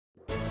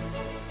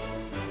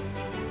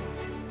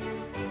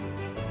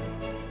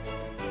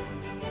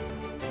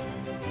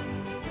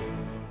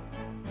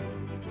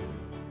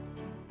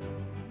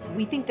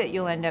we think that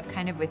you'll end up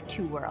kind of with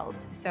two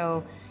worlds.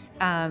 So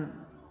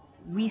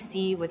we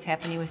see what's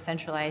happening with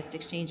centralized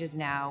exchanges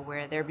now,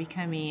 where they're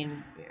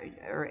becoming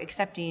or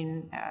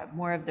accepting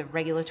more of the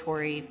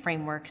regulatory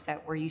frameworks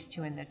that we're used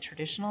to in the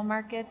traditional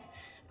markets.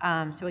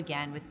 So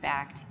again, with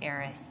backed,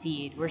 Eris,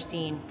 seed, we're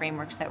seeing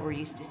frameworks that we're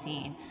used to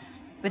seeing.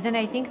 But then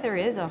I think there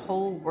is a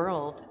whole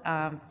world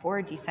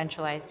for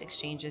decentralized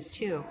exchanges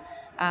too.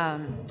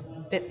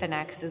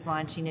 Bitfinex is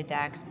launching a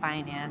DEX,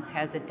 Binance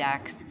has a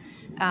DEX.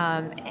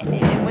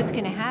 And what's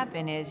going to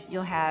happen is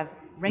you'll have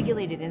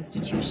regulated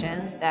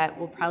institutions that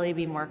will probably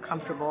be more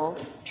comfortable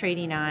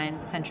trading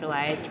on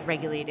centralized,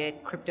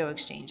 regulated crypto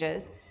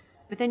exchanges.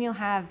 But then you'll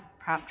have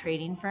prop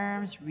trading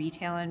firms,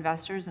 retail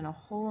investors, and a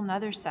whole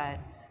nother set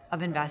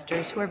of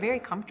investors who are very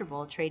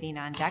comfortable trading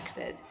on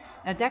DEXes.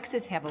 Now,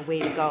 DEXes have a way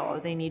to go.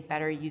 They need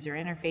better user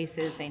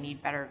interfaces, they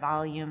need better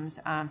volumes,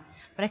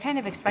 but I kind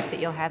of expect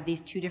that you'll have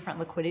these two different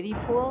liquidity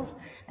pools,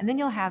 and then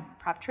you'll have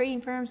prop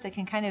trading firms that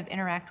can kind of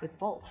interact with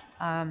both.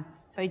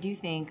 So I do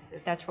think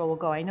that that's where we'll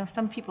go. I know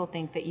some people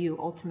think that you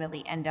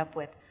ultimately end up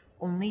with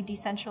only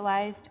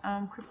decentralized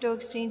crypto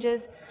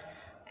exchanges.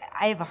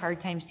 I have a hard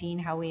time seeing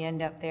how we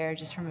end up there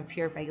just from a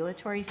pure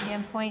regulatory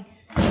standpoint.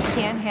 You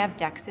can have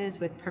DEXes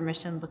with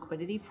permissioned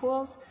liquidity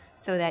pools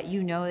so that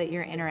you know that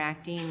you're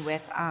interacting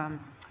with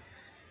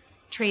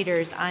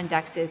traders on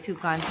DEXes who've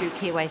gone through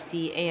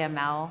KYC,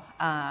 AML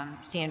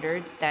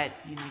standards that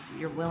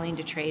you're willing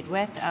to trade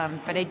with.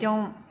 But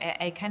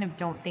I kind of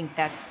don't think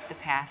that's the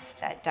path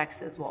that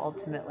DEXes will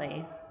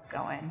ultimately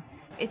go in.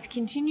 It's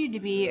continued to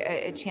be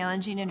a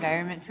challenging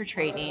environment for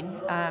trading.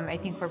 I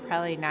think we're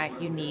probably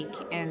not unique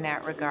in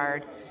that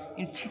regard.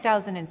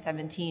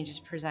 2017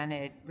 just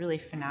presented really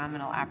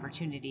phenomenal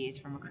opportunities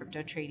from a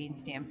crypto trading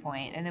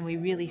standpoint, and then we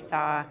really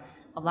saw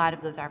a lot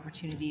of those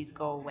opportunities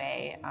go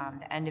away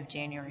the end of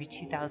January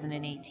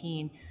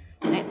 2018,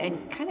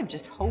 and kind of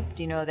just hoped,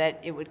 that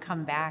it would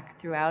come back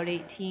throughout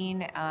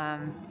 18.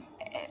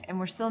 And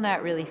we're still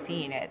not really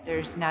seeing it.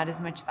 There's not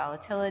as much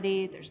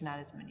volatility. There's not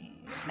as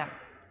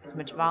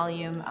much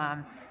volume.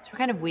 So we're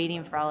kind of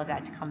waiting for all of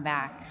that to come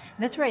back.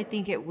 And that's where I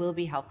think it will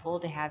be helpful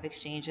to have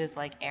exchanges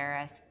like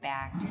Eris,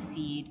 backed,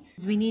 seed.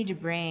 We need to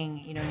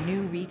bring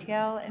new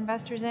retail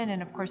investors in,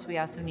 and of course we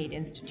also need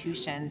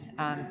institutions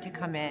to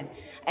come in.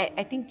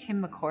 I think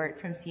Tim McCourt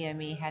from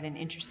CME had an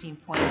interesting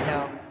point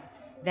though,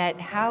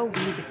 that how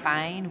we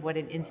define what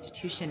an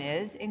institution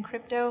is in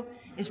crypto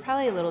is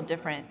probably a little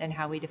different than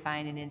how we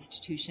define an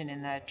institution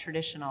in the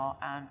traditional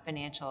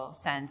financial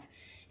sense.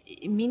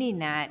 Meaning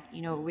that,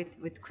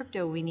 with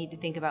crypto, we need to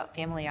think about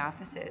family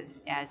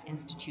offices as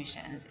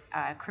institutions,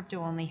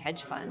 crypto-only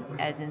hedge funds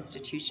as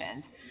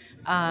institutions.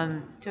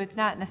 So it's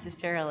not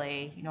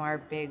necessarily, our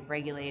big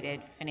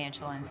regulated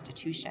financial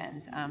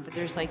institutions, but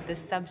there's like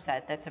this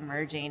subset that's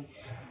emerging.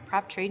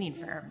 Prop trading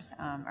firms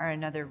are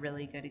another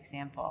really good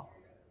example.